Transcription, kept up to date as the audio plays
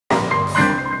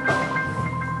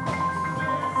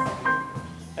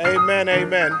Amen,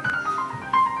 amen.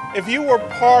 If you were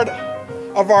part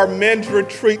of our men's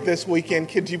retreat this weekend,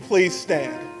 could you please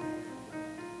stand?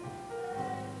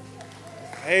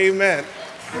 Amen.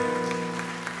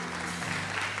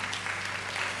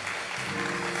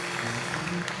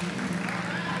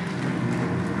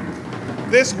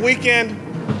 This weekend,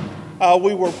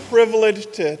 we were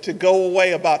privileged to go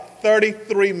away, about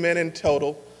 33 men in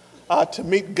total, to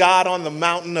meet God on the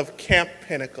mountain of Camp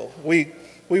Pinnacle.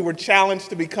 We were challenged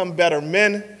to become better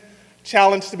men,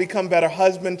 challenged to become better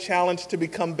husbands, challenged to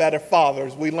become better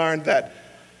fathers. We learned that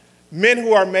men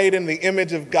who are made in the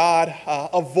image of God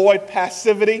avoid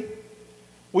passivity,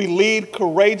 we lead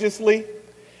courageously,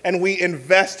 and we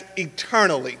invest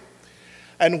eternally.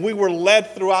 And we were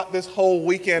led throughout this whole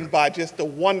weekend by just a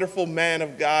wonderful man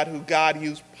of God who God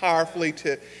used powerfully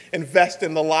to invest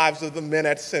in the lives of the men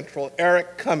at Central,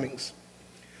 Erik Cummings.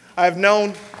 I've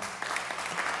known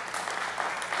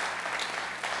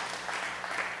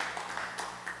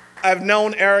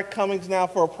Erik Cummings now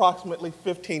for approximately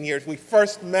 15 years. We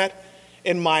first met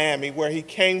in Miami, where he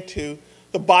came to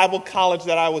the Bible college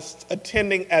that I was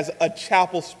attending as a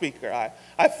chapel speaker.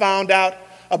 I found out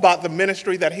about the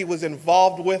ministry that he was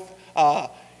involved with.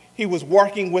 He was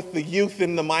working with the youth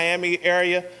in the Miami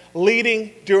area,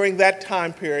 leading during that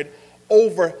time period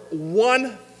over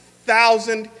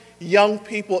 1,000 young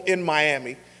people in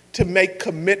Miami to make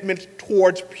commitments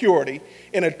towards purity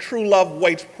in a True Love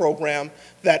Waits program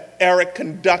that Erik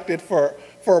conducted for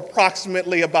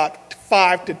approximately about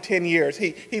 5 to 10 years.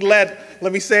 He led,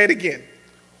 let me say it again,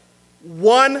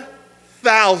 over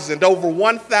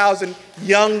 1,000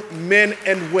 young men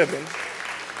and women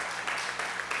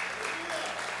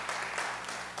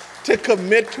to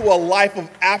commit to a life of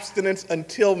abstinence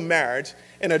until marriage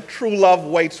in a True Love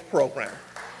Waits program.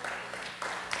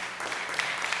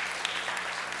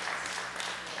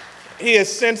 He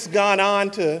has since gone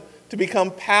on to become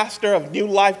pastor of New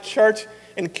Life Church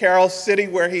in Carroll City,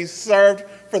 where he's served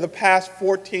for the past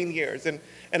 14 years. And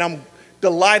I'm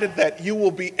delighted that you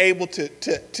will be able to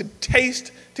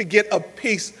taste, to get a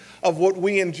piece of what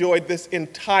we enjoyed this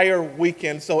entire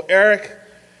weekend. So Erik,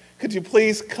 could you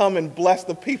please come and bless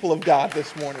the people of God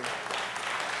this morning?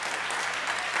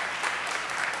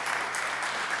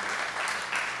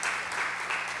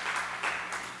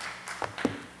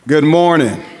 Good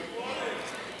morning.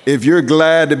 If you're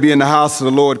glad to be in the house of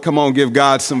the Lord, come on, give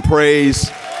God some praise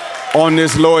on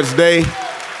this Lord's day.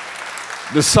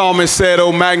 The psalmist said,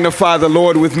 "Oh, magnify the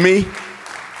Lord with me,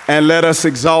 and let us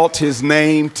exalt his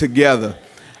name together."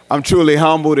 I'm truly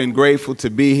humbled and grateful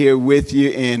to be here with you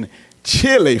in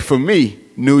chilly, for me,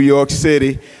 New York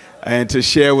City, and to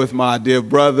share with my dear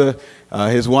brother,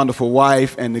 his wonderful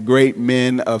wife, and the great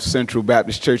men of Central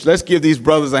Baptist Church. Let's give these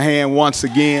brothers a hand once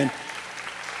again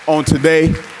on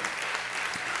today.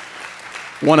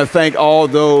 I want to thank all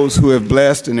those who have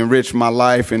blessed and enriched my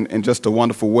life in just a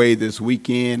wonderful way this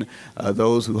weekend.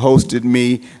 Those who hosted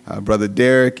me, Brother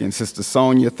Derek and Sister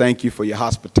Sonia, thank you for your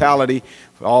hospitality.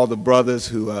 For all the brothers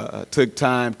who took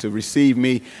time to receive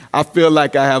me, I feel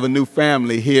like I have a new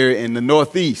family here in the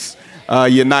Northeast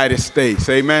United States.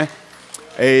 Amen.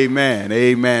 Amen.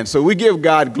 Amen. So we give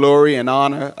God glory and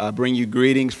honor. I bring you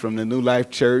greetings from the New Life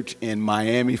Church in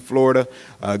Miami, Florida.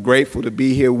 Grateful to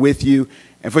be here with you.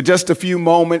 And for just a few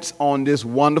moments on this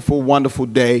wonderful, wonderful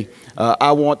day,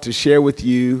 I want to share with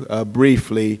you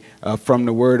briefly from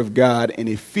the Word of God in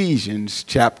Ephesians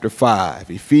chapter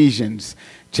 5. Ephesians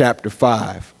chapter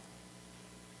 5.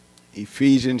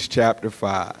 Ephesians chapter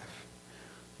 5.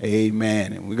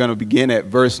 Amen. And we're going to begin at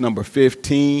verse number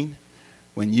 15.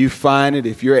 When you find it,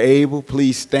 if you're able,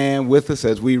 please stand with us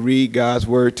as we read God's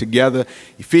Word together.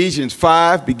 Ephesians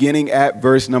 5, beginning at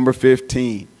verse number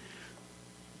 15.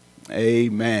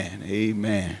 Amen.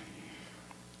 Amen.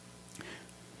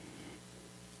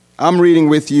 I'm reading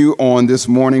with you on this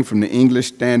morning from the English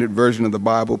Standard Version of the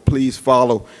Bible. Please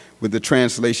follow with the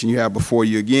translation you have before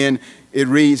you. Again, it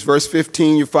reads, verse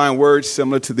 15, you find words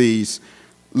similar to these.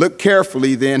 "Look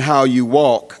carefully then how you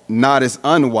walk, not as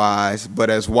unwise, but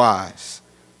as wise,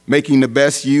 making the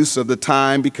best use of the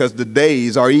time because the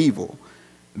days are evil.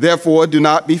 Therefore, do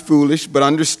not be foolish, but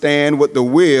understand what the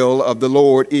will of the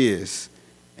Lord is.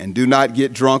 And do not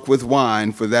get drunk with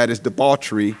wine, for that is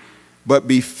debauchery, but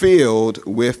be filled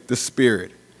with the Spirit,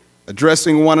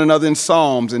 addressing one another in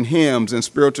psalms and hymns and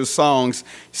spiritual songs,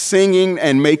 singing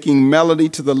and making melody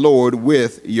to the Lord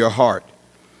with your heart,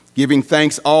 giving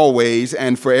thanks always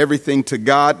and for everything to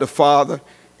God the Father,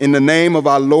 in the name of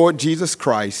our Lord Jesus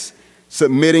Christ,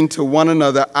 submitting to one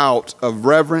another out of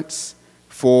reverence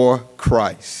for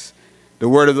Christ. The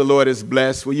word of the Lord is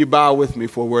blessed. Will you bow with me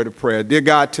for a word of prayer? Dear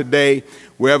God, today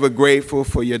we're ever grateful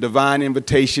for your divine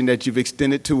invitation that you've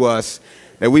extended to us,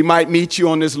 that we might meet you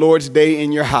on this Lord's Day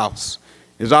in your house.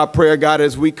 It's our prayer, God,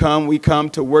 as we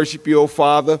come to worship you, O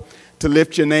Father, to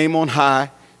lift your name on high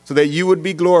so that you would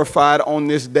be glorified on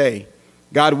this day.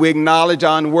 God, we acknowledge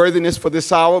our unworthiness for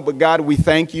this hour, but God, we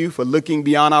thank you for looking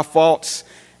beyond our faults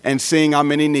and seeing our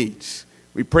many needs.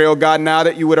 We pray, oh God, now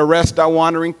that you would arrest our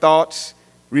wandering thoughts,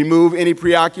 remove any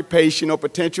preoccupation or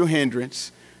potential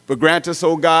hindrance, but grant us,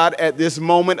 oh God, at this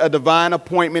moment a divine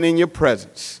appointment in your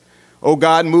presence. Oh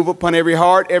God, move upon every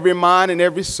heart, every mind, and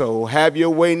every soul. Have your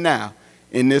way now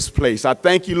in this place. I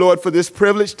thank you, Lord, for this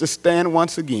privilege to stand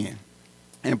once again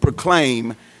and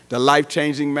proclaim the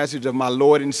life-changing message of my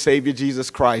Lord and Savior, Jesus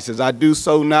Christ. As I do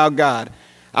so now, God,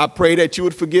 I pray that you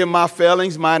would forgive my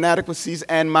failings, my inadequacies,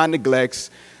 and my neglects.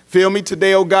 Fill me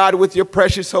today, oh God, with your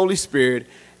precious Holy Spirit,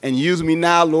 and use me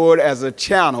now, Lord, as a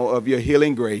channel of your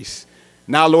healing grace.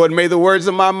 Now, Lord, may the words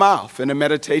of my mouth and the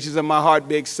meditations of my heart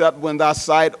be acceptable in thy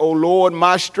sight, O Lord,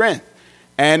 my strength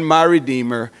and my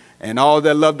Redeemer. And all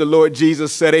that love the Lord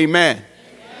Jesus said, amen.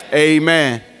 Amen.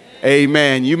 Amen.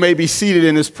 Amen. You may be seated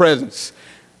in his presence.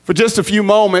 For just a few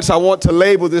moments, I want to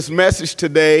label this message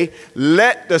today,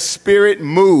 Let the Spirit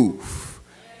Move.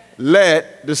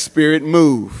 Let the Spirit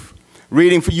move.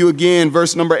 Reading for you again,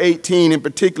 verse number 18, in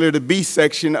particular, the B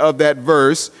section of that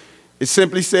verse. It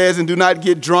simply says, and do not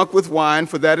get drunk with wine,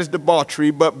 for that is debauchery,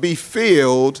 but be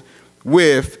filled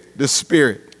with the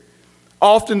Spirit.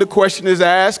 Often the question is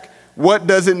asked, what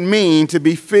does it mean to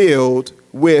be filled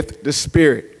with the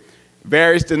Spirit?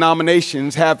 Various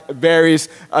denominations have various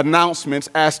announcements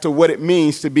as to what it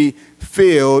means to be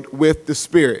filled with the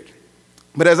Spirit.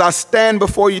 But as I stand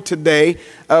before you today,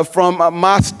 from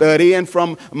my study and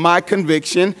from my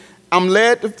conviction, I'm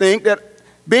led to think that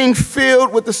being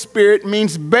filled with the Spirit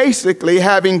means basically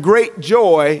having great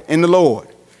joy in the Lord.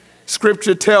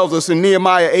 Scripture tells us in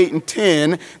Nehemiah 8 and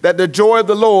 10 that the joy of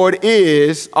the Lord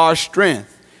is our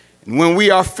strength. And when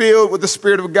we are filled with the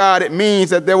Spirit of God, it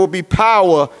means that there will be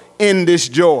power in this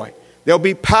joy. There'll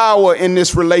be power in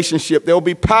this relationship. There'll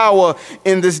be power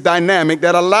in this dynamic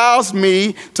that allows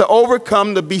me to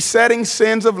overcome the besetting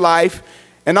sins of life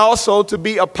and also to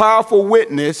be a powerful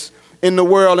witness in the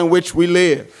world in which we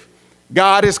live.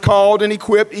 God has called and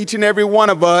equipped each and every one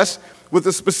of us with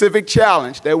a specific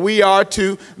challenge that we are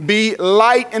to be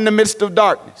light in the midst of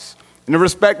darkness in the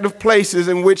respective places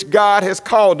in which God has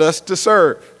called us to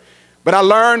serve. But I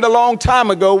learned a long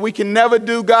time ago we can never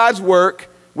do God's work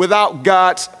without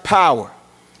God's power.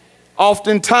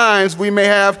 Oftentimes, we may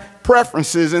have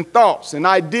preferences and thoughts and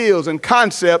ideals and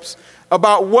concepts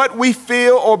about what we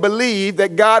feel or believe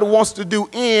that God wants to do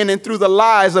in and through the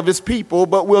lives of his people,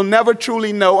 but we'll never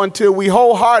truly know until we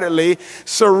wholeheartedly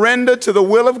surrender to the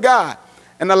will of God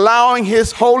and allowing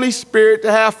his Holy Spirit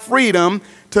to have freedom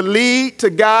to lead, to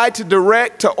guide, to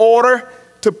direct, to order,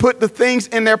 to put the things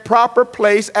in their proper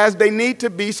place as they need to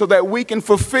be so that we can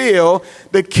fulfill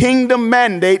the kingdom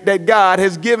mandate that God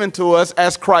has given to us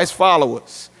as Christ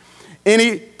followers.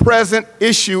 Any present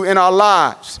issue in our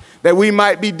lives that we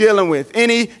might be dealing with,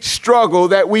 any struggle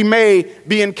that we may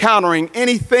be encountering,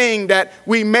 anything that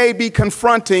we may be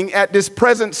confronting at this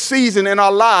present season in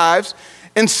our lives,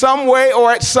 in some way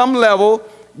or at some level,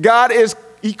 God is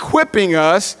equipping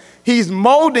us. He's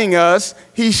molding us,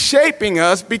 he's shaping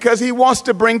us because he wants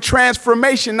to bring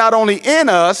transformation not only in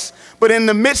us, but in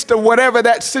the midst of whatever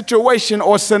that situation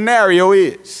or scenario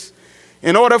is.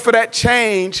 In order for that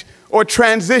change or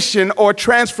transition or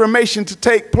transformation to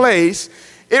take place,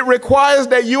 it requires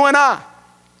that you and I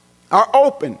are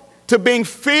open to being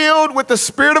filled with the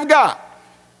Spirit of God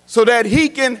so that he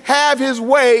can have his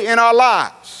way in our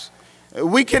lives.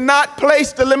 We cannot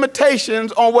place the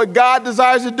limitations on what God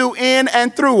desires to do in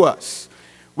and through us.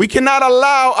 We cannot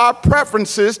allow our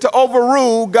preferences to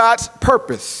overrule God's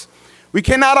purpose. We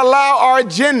cannot allow our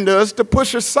agendas to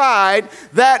push aside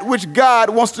that which God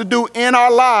wants to do in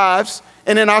our lives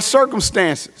and in our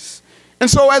circumstances. And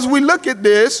so as we look at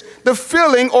this, the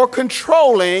filling or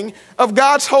controlling of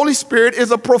God's Holy Spirit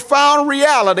is a profound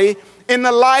reality in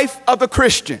the life of the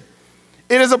Christian.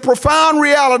 It is a profound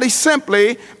reality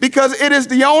simply because it is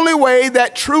the only way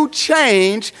that true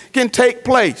change can take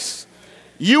place.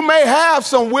 You may have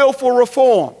some willful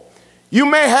reform. You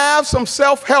may have some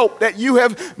self-help that you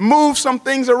have moved some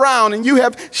things around and you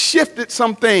have shifted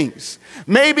some things.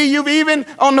 Maybe you've even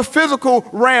on the physical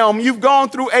realm, you've gone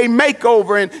through a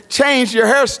makeover and changed your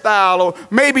hairstyle or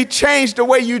maybe changed the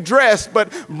way you dress.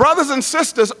 But brothers and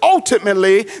sisters,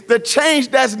 ultimately, the change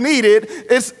that's needed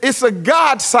it's a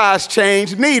God-sized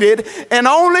change needed, and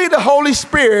only the Holy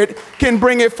Spirit can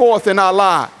bring it forth in our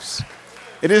lives.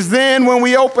 It is then when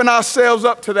we open ourselves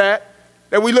up to that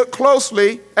we look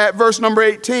closely at verse number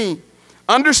 18,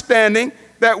 understanding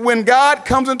that when God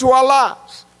comes into our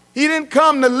lives, he didn't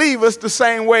come to leave us the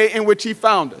same way in which he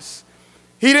found us.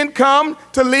 He didn't come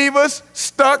to leave us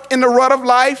stuck in the rut of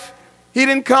life. He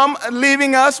didn't come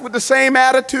leaving us with the same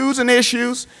attitudes and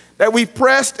issues that we've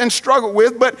pressed and struggled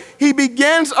with, but he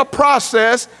begins a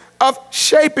process of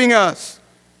shaping us.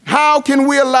 How can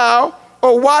we allow,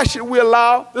 or why should we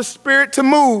allow the Spirit to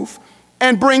move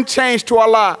and bring change to our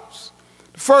lives?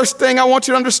 The first thing I want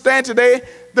you to understand today,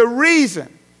 the reason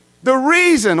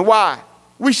why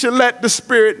we should let the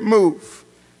Spirit move.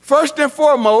 First and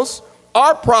foremost,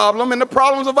 our problem and the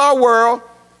problems of our world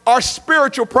are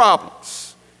spiritual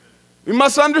problems. We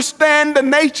must understand the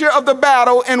nature of the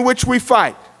battle in which we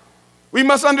fight. We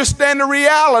must understand the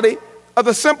reality of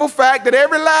the simple fact that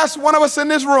every last one of us in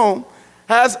this room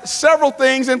has several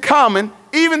things in common,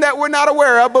 even that we're not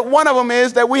aware of, but one of them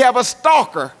is that we have a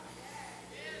stalker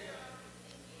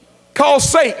called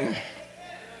Satan.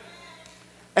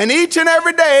 And each and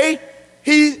every day,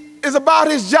 he is about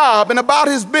his job and about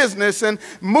his business and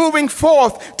moving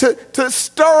forth to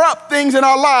stir up things in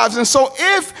our lives. And so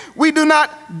if we do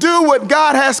not do what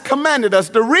God has commanded us,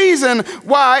 the reason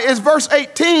why is verse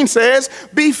 18 says,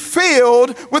 be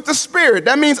filled with the Spirit.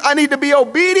 That means I need to be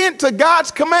obedient to God's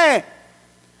command,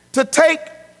 to take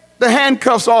the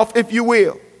handcuffs off, if you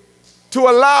will, to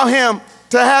allow him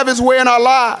to have his way in our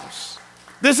lives.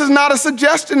 This is not a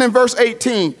suggestion in verse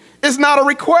 18. It's not a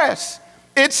request.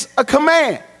 It's a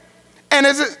command. And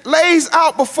as it lays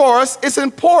out before us, it's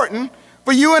important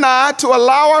for you and I to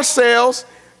allow ourselves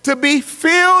to be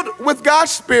filled with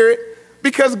God's Spirit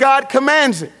because God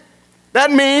commands it. That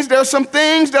means there's some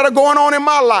things that are going on in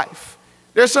my life.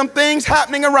 There's some things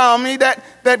happening around me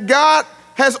that God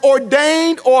has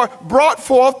ordained or brought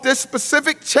forth this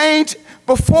specific change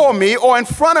before me or in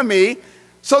front of me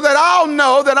so that I'll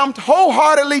know that I'm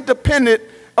wholeheartedly dependent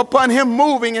upon him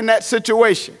moving in that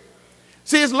situation.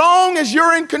 See, as long as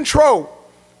you're in control,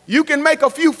 you can make a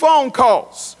few phone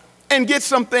calls and get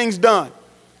some things done.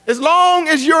 As long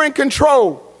as you're in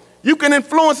control, you can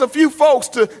influence a few folks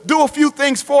to do a few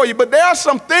things for you. But there are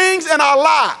some things in our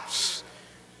lives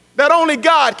that only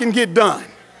God can get done.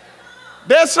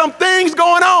 There's some things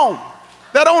going on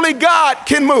that only God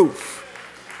can move.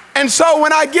 And so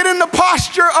when I get in the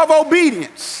posture of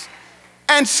obedience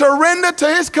and surrender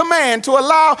to his command to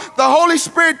allow the Holy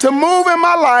Spirit to move in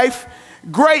my life,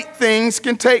 great things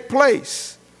can take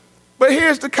place. But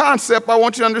here's the concept I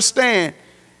want you to understand.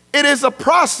 It is a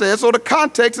process, or the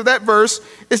context of that verse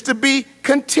is to be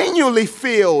continually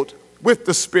filled with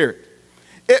the Spirit.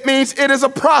 It means it is a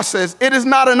process. It is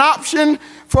not an option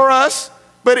for us,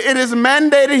 but it is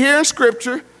mandated here in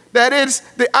Scripture. That is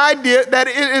the idea that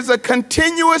it is a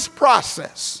continuous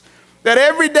process. That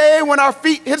every day when our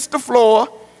feet hits the floor,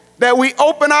 that we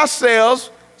open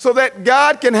ourselves so that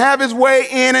God can have his way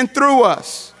in and through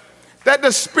us. That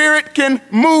the Spirit can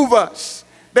move us.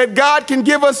 That God can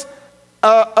give us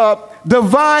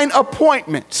divine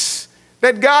appointments.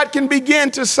 That God can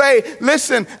begin to say,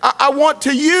 listen, I want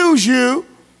to use you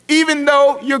even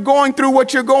though you're going through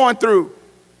what you're going through.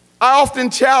 I often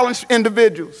challenge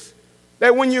individuals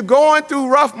that when you're going through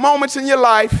rough moments in your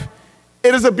life,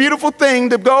 it is a beautiful thing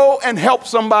to go and help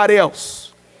somebody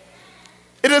else.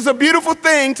 It is a beautiful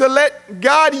thing to let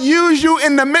God use you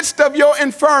in the midst of your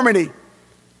infirmity,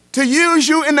 to use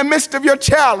you in the midst of your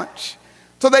challenge,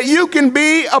 so that you can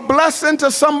be a blessing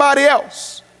to somebody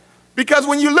else. Because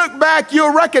when you look back,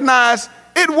 you'll recognize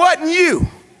it wasn't you,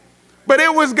 but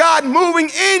it was God moving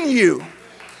in you,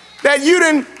 that you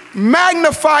didn't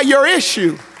magnify your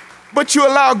issue, but you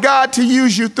allow God to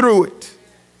use you through it.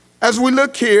 As we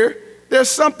look here, there's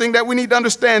something that we need to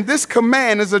understand. This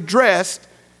command is addressed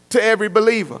to every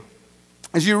believer.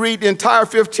 As you read the entire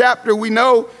 5th chapter, we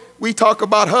know we talk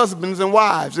about husbands and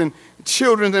wives and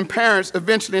children and parents,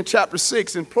 eventually in chapter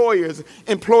 6, employers,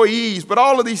 employees, but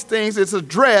all of these things is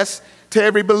addressed to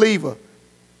every believer.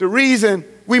 The reason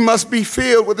we must be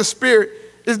filled with the Spirit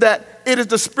is that it is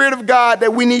the Spirit of God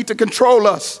that we need to control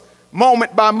us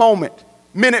moment by moment,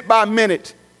 minute by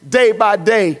minute, day by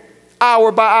day,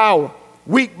 hour by hour,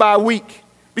 week by week.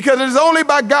 Because it is only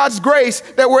by God's grace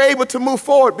that we're able to move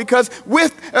forward, because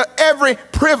with every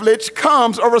privilege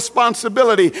comes a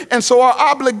responsibility. And so our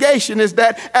obligation is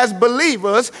that as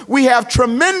believers, we have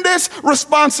tremendous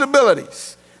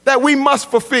responsibilities that we must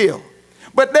fulfill.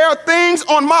 But there are things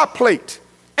on my plate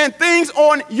and things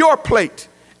on your plate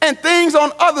and things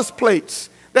on others' plates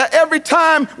that every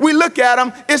time we look at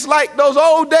them, it's like those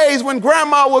old days when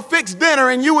grandma would fix dinner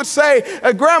and you would say,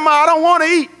 Grandma, I don't want to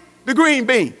eat the green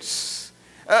beans.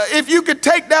 if you could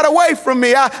take that away from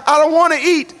me, I don't want to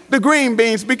eat the green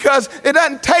beans because it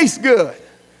doesn't taste good.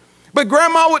 But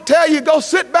grandma would tell you, go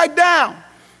sit back down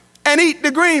and eat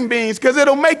the green beans because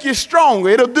it'll make you stronger.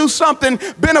 It'll do something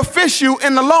beneficial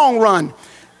in the long run.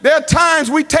 There are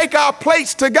times we take our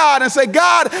plates to God and say,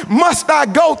 God, must I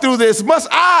go through this? Must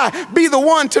I be the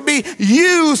one to be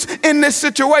used in this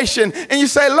situation? And you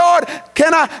say, Lord,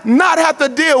 can I not have to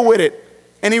deal with it?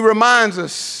 And he reminds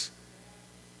us,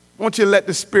 won't you let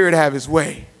the Spirit have his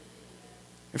way?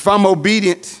 If I'm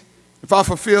obedient, if I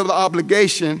fulfill the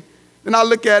obligation, then I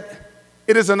look at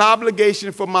it as an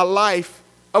obligation for my life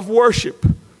of worship.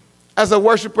 As a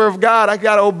worshiper of God, I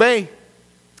got to obey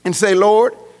and say,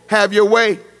 Lord, have your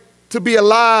way. To be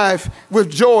alive with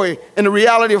joy and the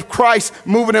reality of Christ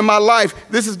moving in my life.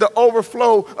 This is the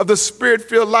overflow of the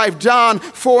Spirit-filled life. John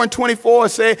 4:24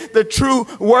 say the true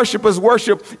worshipers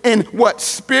worship in what?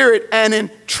 Spirit and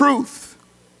in truth.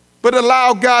 But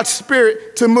allow God's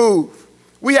Spirit to move.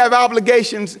 We have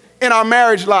obligations in our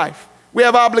marriage life. We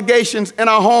have obligations in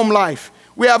our home life.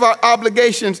 We have our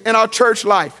obligations in our church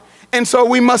life. And so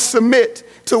we must submit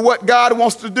to what God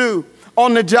wants to do.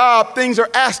 On the job, things are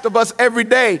asked of us every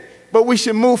day. But we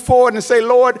should move forward and say,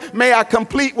 Lord, may I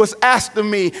complete what's asked of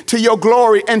me to your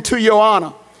glory and to your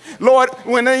honor. Lord,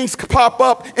 when things pop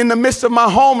up in the midst of my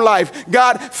home life,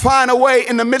 God, find a way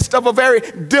in the midst of a very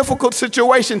difficult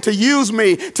situation to use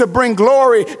me to bring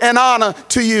glory and honor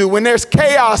to you. When there's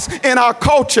chaos in our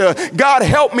culture, God,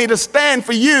 help me to stand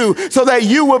for you so that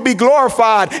you will be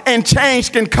glorified and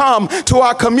change can come to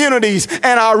our communities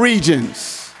and our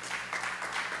regions.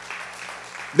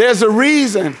 There's a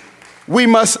reason we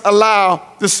must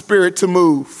allow the Spirit to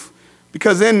move,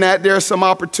 because in that there are some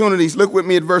opportunities. Look with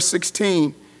me at verse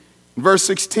 16. In verse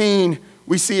 16,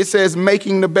 we see it says,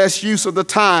 making the best use of the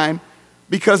time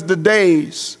because the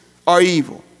days are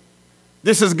evil.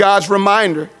 This is God's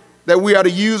reminder that we are to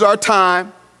use our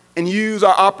time and use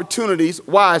our opportunities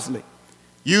wisely.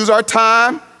 Use our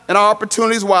time and our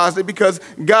opportunities wisely because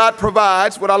God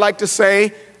provides what I like to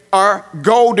say are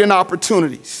golden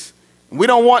opportunities. We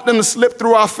don't want them to slip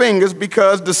through our fingers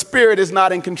because the Spirit is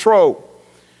not in control.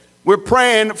 We're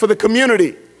praying for the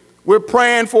community. We're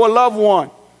praying for a loved one.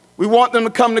 We want them to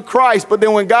come to Christ, but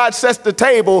then when God sets the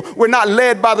table, we're not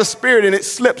led by the Spirit and it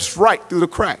slips right through the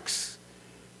cracks.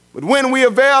 But when we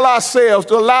avail ourselves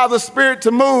to allow the Spirit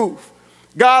to move,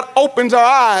 God opens our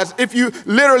eyes. If you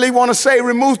literally want to say,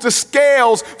 removes the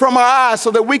scales from our eyes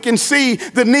so that we can see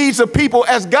the needs of people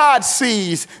as God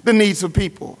sees the needs of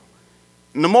people.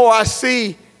 And the more I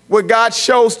see what God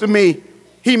shows to me,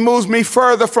 he moves me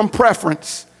further from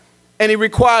preference, and he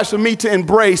requires for me to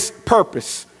embrace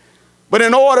purpose. But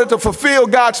in order to fulfill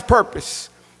God's purpose,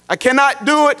 I cannot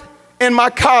do it in my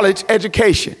college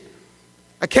education.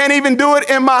 I can't even do it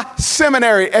in my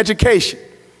seminary education.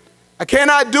 I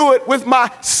cannot do it with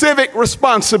my civic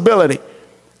responsibility.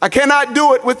 I cannot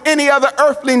do it with any other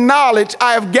earthly knowledge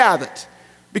I have gathered,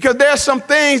 because there are some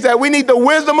things that we need the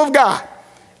wisdom of God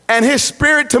and his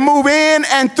Spirit to move in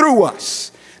and through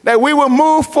us, that we will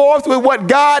move forth with what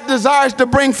God desires to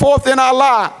bring forth in our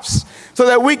lives, so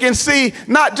that we can see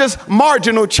not just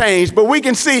marginal change, but we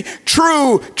can see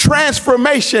true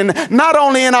transformation, not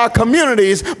only in our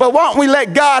communities, but why don't we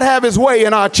let God have his way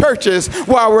in our churches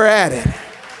while we're at it?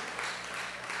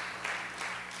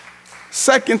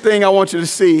 Second thing I want you to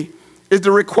see is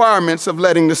the requirements of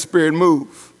letting the Spirit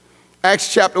move.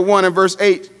 Acts chapter 1 and verse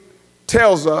 8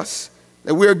 tells us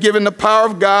that we are given the power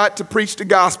of God to preach the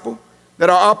gospel,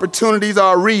 that our opportunities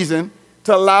are a reason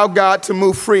to allow God to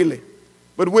move freely.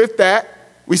 But with that,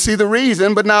 we see the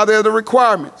reason, but now there are the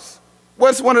requirements.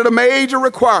 What's one of the major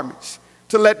requirements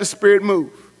to let the Spirit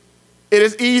move? It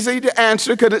is easy to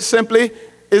answer because it simply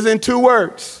is in two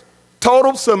words: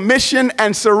 total submission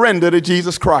and surrender to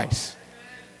Jesus Christ.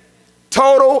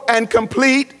 Total and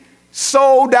complete,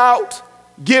 sold out,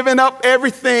 giving up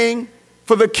everything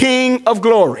for the King of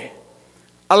glory.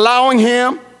 Allowing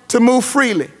him to move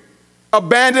freely,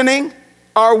 abandoning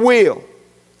our will,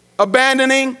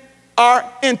 abandoning our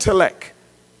intellect,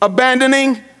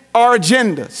 abandoning our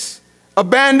agendas,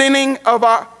 abandoning of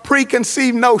our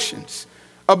preconceived notions,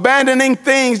 abandoning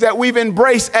things that we've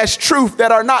embraced as truth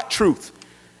that are not truth,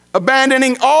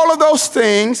 abandoning all of those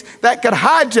things that could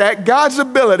hijack God's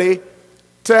ability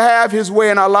to have his way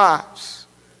in our lives.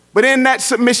 But in that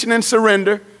submission and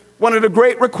surrender, one of the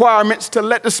great requirements to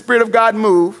let the Spirit of God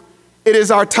move, it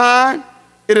is our time,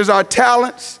 it is our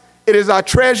talents, it is our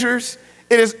treasures,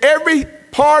 it is every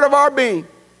part of our being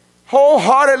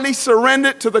wholeheartedly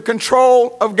surrendered to the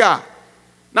control of God.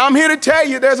 Now I'm here to tell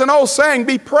you, there's an old saying,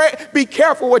 be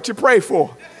careful what you pray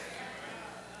for.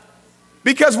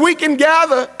 Because we can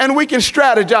gather and we can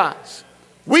strategize.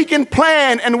 We can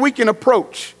plan and we can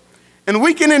approach. And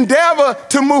we can endeavor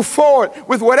to move forward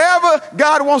with whatever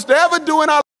God wants to ever do in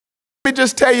our life. Let me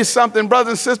just tell you something,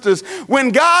 brothers and sisters. When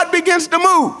God begins to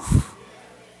move,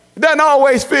 it doesn't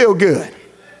always feel good.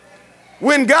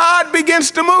 When God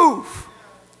begins to move,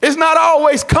 it's not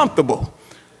always comfortable.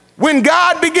 When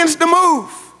God begins to move,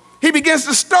 he begins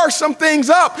to stir some things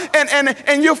up.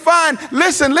 And you'll find,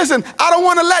 listen, I don't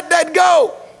want to let that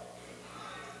go.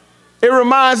 It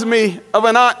reminds me of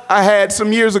an aunt I had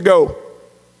some years ago.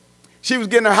 She was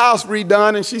getting her house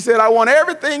redone, and she said, I want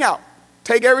everything out.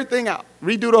 Take everything out.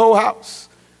 Redo the whole house.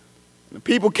 And the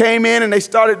people came in, and they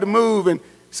started to move, and it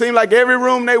seemed like every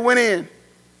room they went in,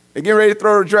 they get ready to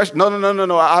throw the dresser.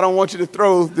 No, I don't want you to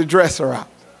throw the dresser out.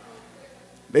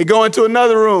 They go into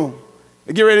another room.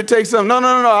 They get ready to take something. No,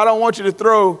 I don't want you to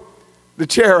throw the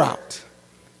chair out.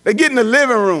 They get in the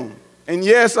living room. And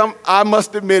yes, I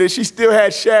must admit it, she still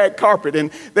had shag carpet.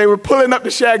 And they were pulling up the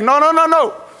shag.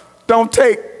 No. Don't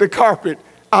take the carpet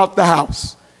out the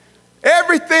house.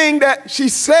 Everything that she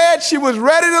said she was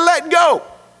ready to let go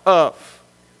of,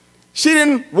 she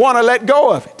didn't want to let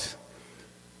go of it.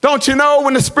 Don't you know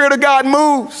when the Spirit of God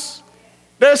moves,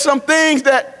 there's some things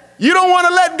that you don't want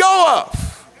to let go of.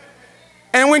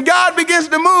 And when God begins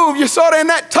to move, you're sort of in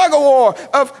that tug of war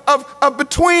of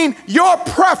between your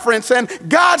preference and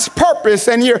God's purpose,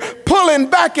 and you're pulling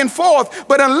back and forth.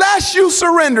 But unless you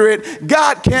surrender it,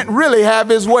 God can't really have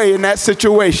his way in that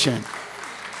situation.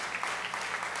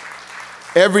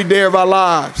 Every day of our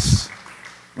lives,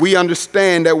 we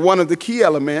understand that one of the key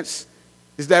elements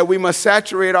is that we must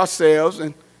saturate ourselves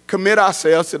and commit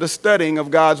ourselves to the studying of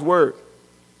God's word.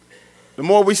 The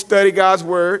more we study God's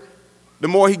word, the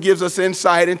more he gives us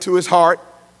insight into his heart,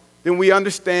 then we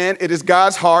understand it is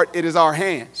God's heart, it is our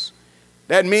hands.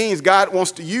 That means God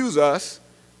wants to use us,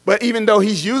 but even though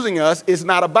he's using us, it's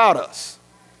not about us.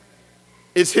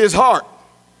 It's his heart.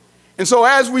 And so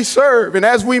as we serve and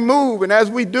as we move and as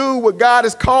we do what God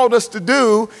has called us to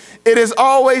do, it is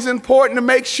always important to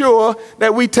make sure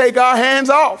that we take our hands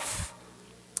off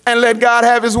and let God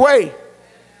have his way.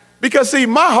 Because see,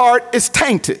 my heart is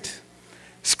tainted.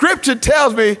 Scripture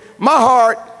tells me my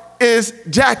heart is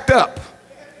jacked up.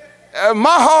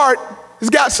 My heart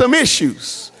has got some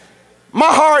issues.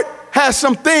 My heart has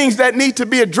some things that need to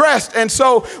be addressed. And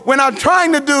so when I'm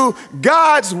trying to do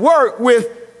God's work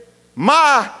with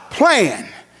my plan,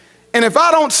 and if I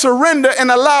don't surrender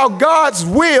and allow God's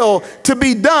will to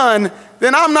be done,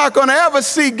 then I'm not going to ever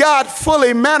see God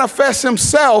fully manifest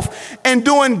himself and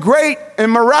doing great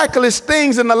and miraculous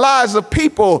things in the lives of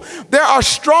people. There are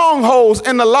strongholds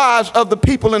in the lives of the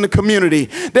people in the community.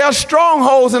 There are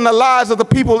strongholds in the lives of the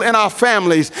people in our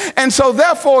families. And so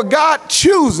therefore, God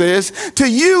chooses to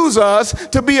use us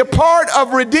to be a part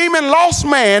of redeeming lost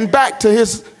man back to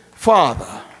his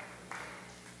Father.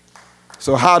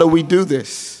 So how do we do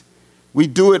this? We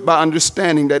do it by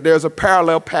understanding that there's a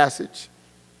parallel passage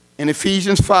in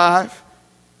Ephesians 5.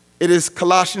 It is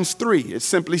Colossians 3. It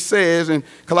simply says in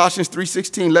Colossians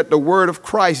 3:16, let the word of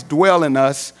Christ dwell in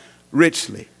us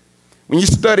richly. When you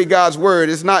study God's word,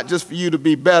 it's not just for you to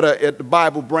be better at the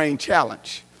Bible Brain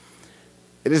Challenge.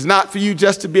 It is not for you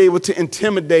just to be able to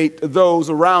intimidate those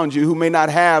around you who may not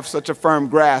have such a firm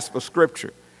grasp of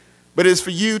Scripture. But it's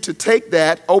for you to take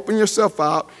that, open yourself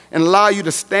out, and allow you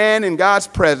to stand in God's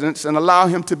presence and allow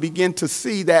him to begin to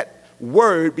see that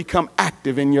word become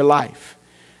active in your life.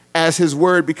 As his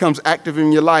word becomes active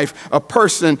in your life, a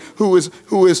person who is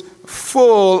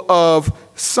full of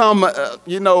some,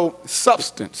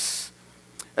 substance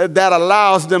that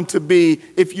allows them to be,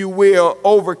 if you will,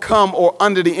 overcome or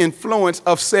under the influence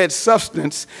of said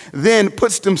substance, then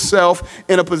puts themselves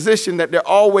in a position that they're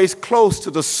always close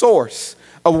to the source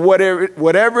of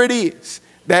whatever it is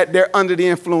that they're under the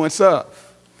influence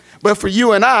of. But for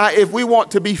you and I, if we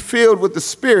want to be filled with the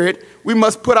Spirit, we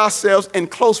must put ourselves in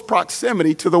close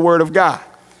proximity to the Word of God.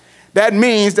 That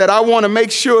means that I want to make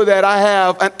sure that I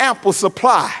have an ample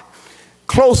supply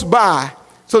close by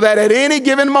so that at any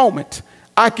given moment,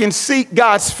 I can seek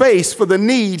God's face for the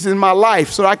needs in my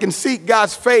life, so I can seek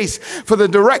God's face for the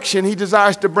direction he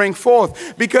desires to bring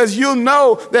forth. Because you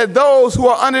know that those who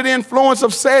are under the influence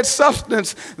of said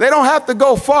substance, they don't have to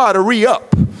go far to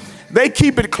re-up. They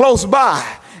keep it close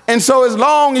by. And so as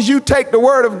long as you take the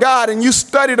word of God and you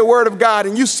study the word of God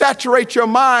and you saturate your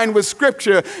mind with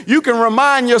Scripture, you can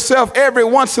remind yourself every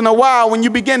once in a while when you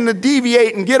begin to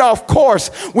deviate and get off course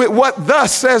with what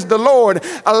thus says the Lord,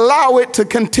 allow it to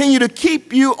continue to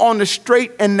keep you on the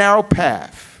straight and narrow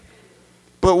path.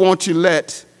 But won't you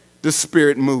let the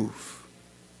Spirit move?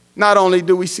 Not only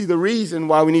do we see the reason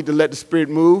why we need to let the Spirit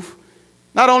move,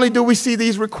 Not only do we see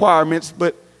these requirements,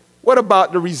 but what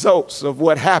about the results of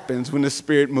what happens when the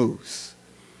Spirit moves?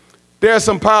 There are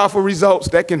some powerful results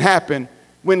that can happen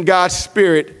when God's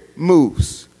Spirit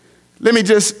moves. Let me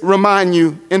just remind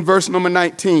you in verse number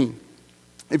 19.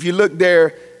 If you look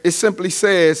there, it simply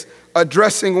says,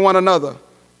 addressing one another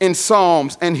in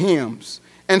psalms and hymns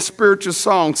and spiritual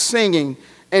songs, singing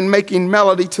and making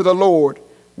melody to the Lord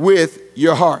with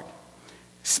your heart.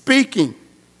 Speaking,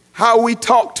 how we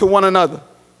talk to one another,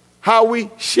 how we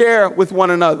share with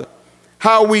one another,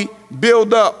 how we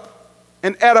build up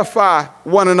and edify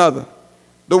one another.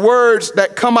 The words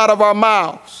that come out of our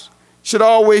mouths should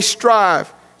always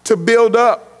strive to build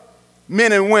up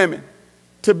men and women,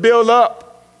 to build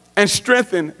up and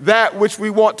strengthen that which we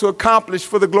want to accomplish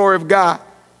for the glory of God.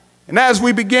 And as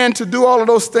we begin to do all of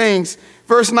those things,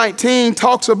 verse 19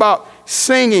 talks about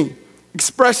singing,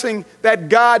 expressing that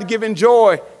God-given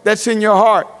joy that's in your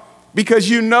heart because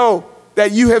you know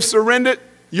that you have surrendered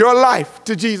your life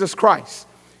to Jesus Christ.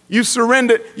 You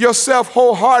surrendered yourself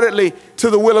wholeheartedly to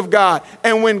the will of God.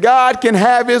 And when God can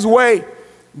have his way,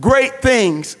 great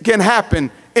things can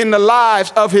happen in the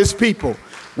lives of his people.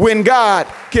 When God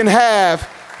can have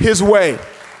his way.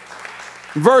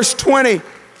 Verse 20,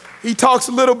 he talks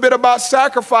a little bit about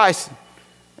sacrificing.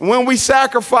 And when we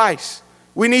sacrifice,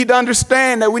 we need to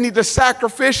understand that we need to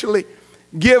sacrificially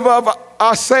give of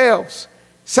ourselves,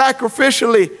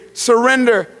 sacrificially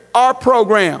surrender our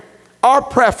program, our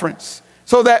preference,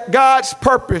 so that God's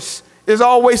purpose is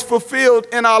always fulfilled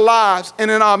in our lives and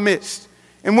in our midst.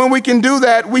 And when we can do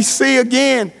that, we see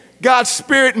again God's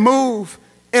Spirit move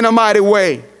in a mighty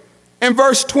way. In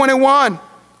verse 21,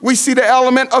 we see the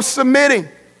element of submitting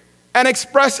and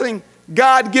expressing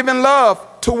God-given love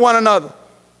to one another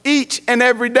each and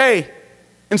every day.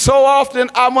 And so often,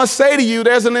 I must say to you,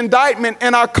 there's an indictment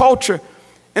in our culture,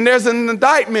 and there's an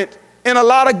indictment in a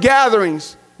lot of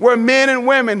gatherings where men and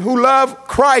women who love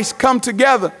Christ come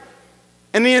together.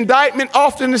 And the indictment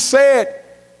often is said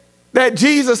that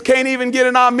Jesus can't even get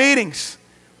in our meetings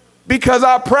because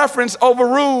our preference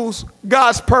overrules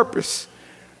God's purpose.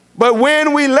 But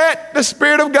when we let the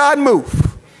Spirit of God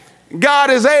move,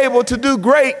 God is able to do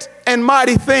great and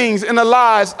mighty things in the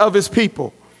lives of his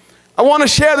people. I want to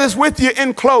share this with you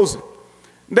in closing.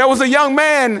 There was a young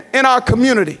man in our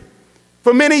community.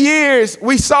 For many years,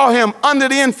 we saw him under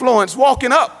the influence,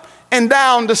 walking up and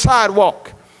down the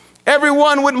sidewalk.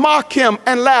 Everyone would mock him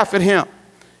and laugh at him.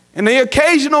 In the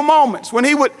occasional moments when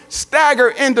he would stagger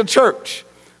into church,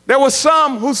 there were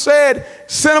some who said,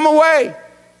 send him away.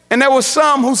 And there were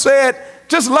some who said,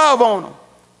 just love on him.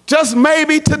 Just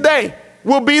maybe today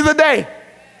will be the day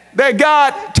that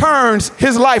God turns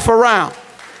his life around.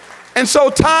 And so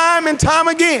time and time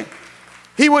again,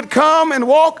 he would come and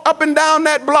walk up and down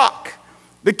that block.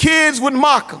 The kids would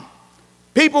mock him.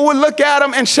 People would look at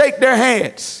him and shake their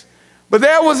heads. But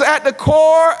there was at the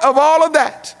core of all of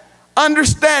that,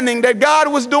 understanding that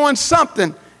God was doing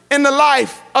something in the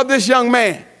life of this young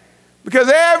man.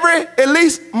 Because every, at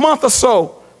least month or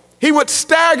so, he would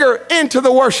stagger into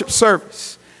the worship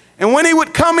service. And when he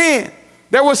would come in,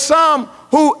 there were some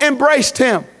who embraced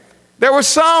him. There were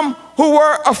some who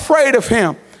were afraid of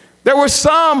him. There were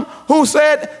some who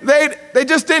said they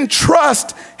just didn't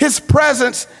trust his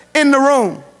presence in the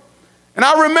room. And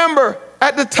I remember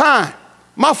at the time,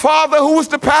 my father, who was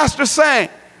the pastor, saying,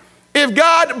 if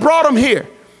God brought him here,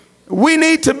 we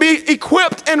need to be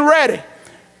equipped and ready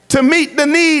to meet the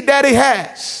need that he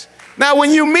has. Now,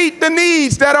 when you meet the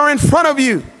needs that are in front of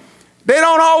you, they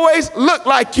don't always look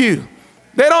like you.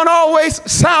 They don't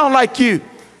always sound like you.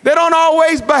 They don't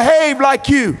always behave like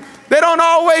you. They don't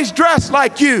always dress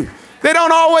like you. They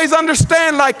don't always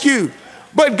understand like you.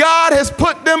 But God has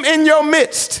put them in your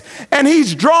midst, and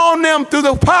he's drawn them through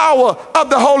the power of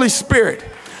the Holy Spirit.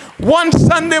 One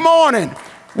Sunday morning,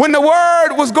 when the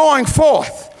word was going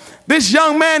forth, this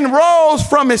young man rose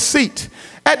from his seat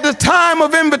at the time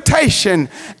of invitation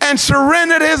and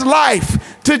surrendered his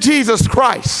life to Jesus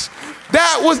Christ.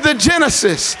 That was the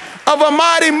genesis of a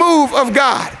mighty move of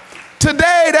God.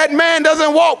 Today, that man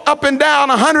doesn't walk up and down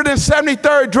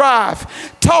 173rd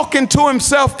Drive talking to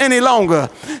himself any longer.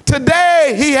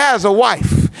 Today, he has a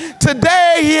wife.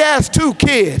 Today, he has 2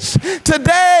 kids.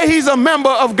 Today, he's a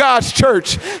member of God's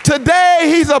church.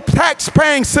 Today, he's a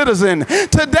tax-paying citizen.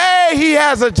 Today, he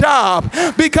has a job.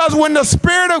 Because when the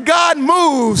Spirit of God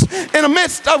moves in the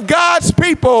midst of God's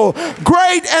people,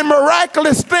 great and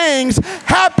miraculous things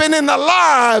happen in the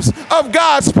lives of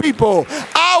God's people.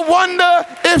 I wonder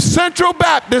if Central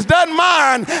Baptist doesn't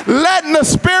mind letting the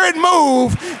Spirit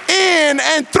move in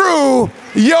and through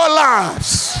your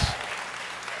lives.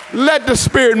 Let the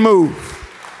Spirit move.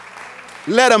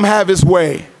 Let him have his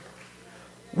way.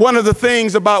 One of the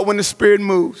things about when the Spirit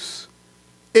moves,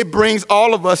 it brings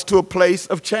all of us to a place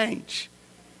of change.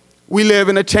 We live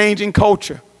in a changing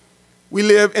culture. We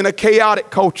live in a chaotic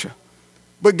culture.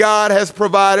 But God has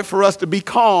provided for us to be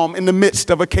calm in the midst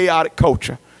of a chaotic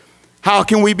culture. How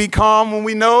can we be calm when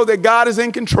we know that God is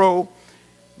in control,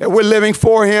 that we're living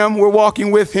for him, we're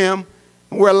walking with him,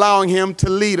 and we're allowing him to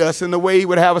lead us in the way he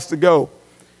would have us to go?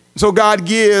 So God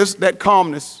gives that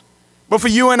calmness. But for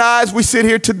you and I, as we sit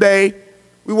here today,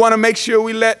 we want to make sure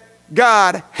we let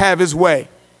God have his way.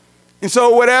 And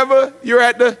so whatever you're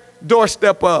at the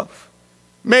doorstep of,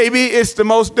 maybe it's the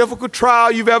most difficult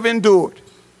trial you've ever endured.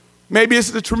 Maybe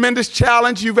it's the tremendous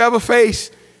challenge you've ever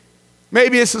faced.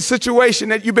 Maybe it's a situation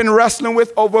that you've been wrestling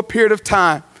with over a period of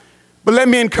time. But let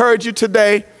me encourage you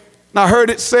today. And I heard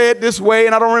it said this way,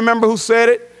 and I don't remember who said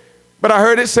it, but I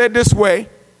heard it said this way,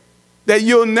 that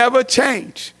you'll never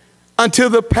change until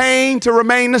the pain to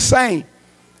remain the same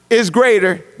is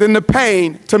greater than the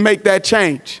pain to make that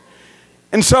change.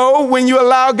 And so when you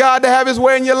allow God to have his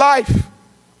way in your life,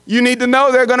 you need to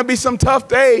know there are going to be some tough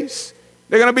days.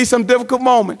 There are going to be some difficult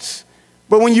moments.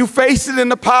 But when you face it in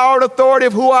the power and authority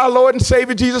of who our Lord and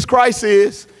Savior Jesus Christ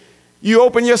is, you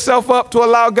open yourself up to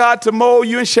allow God to mold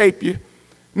you and shape you,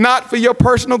 not for your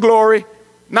personal glory,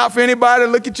 not for anybody to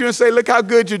look at you and say, look how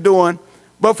good you're doing,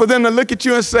 but for them to look at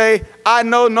you and say, I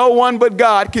know no one but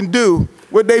God can do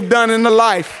what they've done in the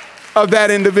life of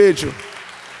that individual.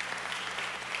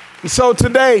 And so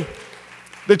today,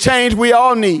 the change we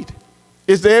all need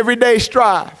is to every day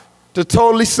strive to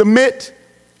totally submit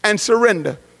and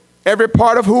surrender every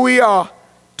part of who we are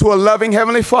to a loving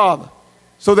Heavenly Father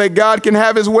so that God can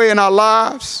have his way in our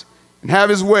lives and have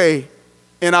his way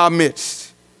in our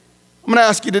midst. I'm going to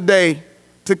ask you today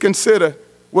to consider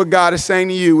what God is saying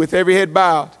to you with every head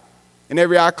bowed and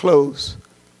every eye closed.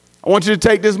 I want you to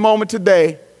take this moment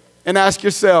today and ask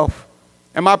yourself,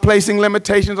 am I placing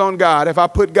limitations on God? If I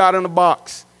put God in a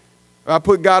box, if I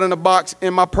put God in a box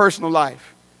in my personal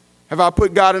life, have I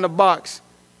put God in a box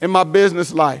in my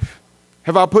business life?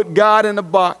 Have I put God in a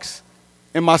box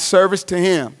in my service to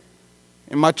him,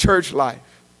 in my church life?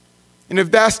 And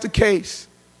if that's the case,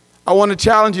 I want to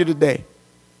challenge you today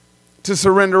to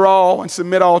surrender all and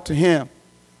submit all to him.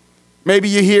 Maybe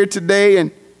you're here today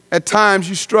and at times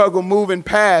you struggle moving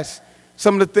past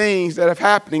some of the things that are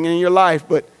happening in your life.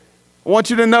 But I want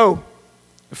you to know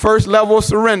the first level of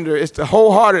surrender is to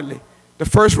wholeheartedly, the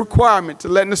first requirement to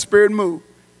letting the Spirit move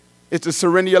is to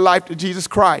surrender your life to Jesus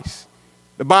Christ.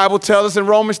 The Bible tells us in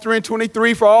Romans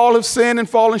 3:23, for all have sinned and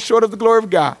fallen short of the glory of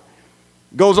God.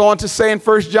 It goes on to say in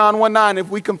 1 John 1:9, if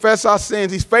we confess our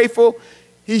sins, he's faithful,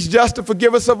 he's just to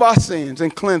forgive us of our sins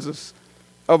and cleanse us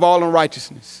of all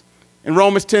unrighteousness. In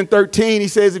Romans 10:13, he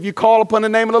says, if you call upon the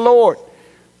name of the Lord,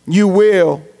 you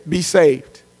will be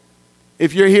saved.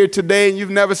 If you're here today and you've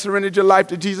never surrendered your life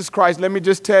to Jesus Christ, let me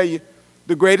just tell you,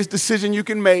 the greatest decision you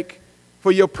can make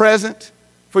for your present,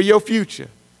 for your future,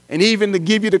 and even to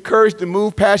give you the courage to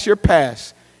move past your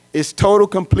past is total,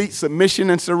 complete submission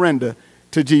and surrender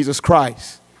to Jesus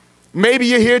Christ. Maybe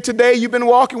you're here today, you've been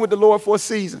walking with the Lord for a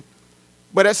season,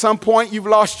 but at some point you've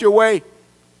lost your way.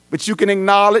 But you can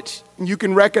acknowledge and you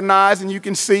can recognize and you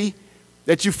can see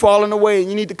that you've fallen away and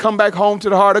you need to come back home to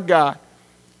the heart of God.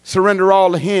 Surrender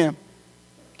all to him.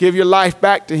 Give your life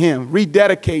back to him.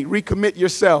 Rededicate, recommit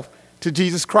yourself to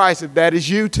Jesus Christ. If that is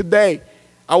you today,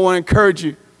 I want to encourage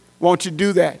you. Won't you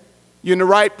do that? You're in the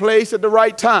right place at the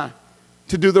right time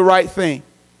to do the right thing.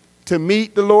 To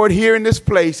meet the Lord here in this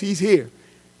place, he's here.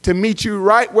 To meet you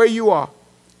right where you are.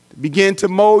 To begin to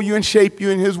mold you and shape you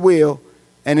in his will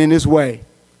and in his way.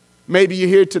 Maybe you're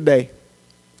here today.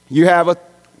 You have a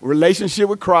relationship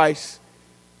with Christ,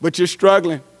 but you're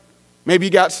struggling. Maybe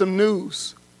you got some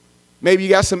news. Maybe you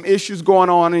got some issues going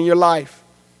on in your life,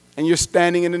 and you're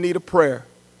standing in the need of prayer.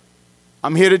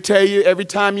 I'm here to tell you, every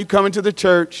time you come into the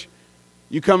church,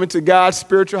 you come into God's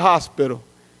spiritual hospital.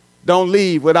 Don't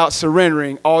leave without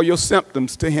surrendering all your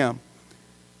symptoms to him.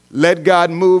 Let God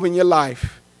move in your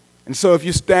life. And so if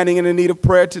you're standing in the need of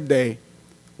prayer today,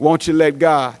 won't you let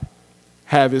God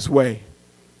have his way?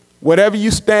 Whatever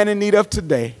you stand in need of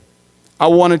today, I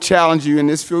want to challenge you in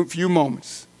this few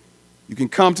moments. You can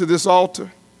come to this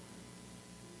altar.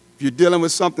 If you're dealing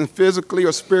with something physically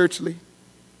or spiritually,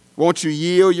 won't you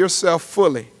yield yourself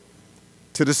fully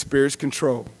to the Spirit's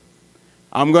control?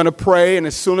 I'm going to pray, and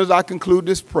as soon as I conclude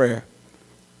this prayer,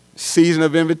 the season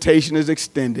of invitation is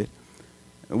extended.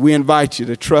 We invite you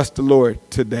to trust the Lord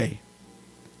today.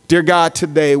 Dear God,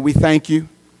 today we thank you.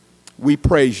 We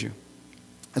praise you.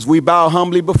 As we bow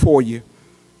humbly before you,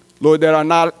 Lord, there are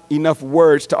not enough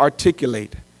words to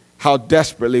articulate how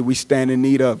desperately we stand in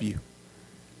need of you.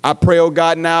 I pray, oh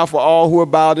God, now for all who are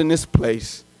bowed in this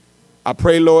place. I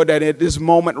pray, Lord, that at this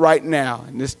moment right now,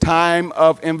 in this time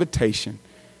of invitation,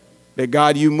 that,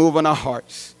 God, you move on our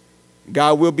hearts.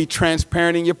 God, we'll be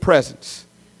transparent in your presence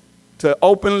to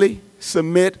openly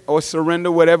submit or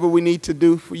surrender whatever we need to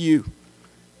do for you.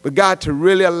 But, God, to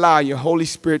really allow your Holy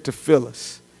Spirit to fill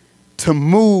us, to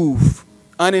move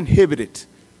uninhibited,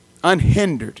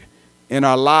 unhindered in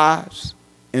our lives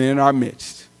and in our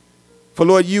midst. For,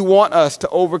 Lord, you want us to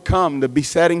overcome the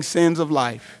besetting sins of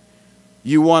life.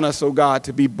 You want us, oh God,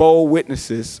 to be bold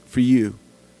witnesses for you.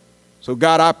 So,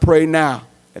 God, I pray now,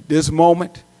 at this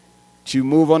moment, that you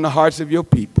move on the hearts of your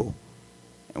people.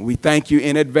 And we thank you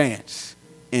in advance.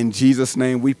 In Jesus'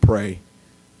 name we pray.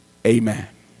 Amen.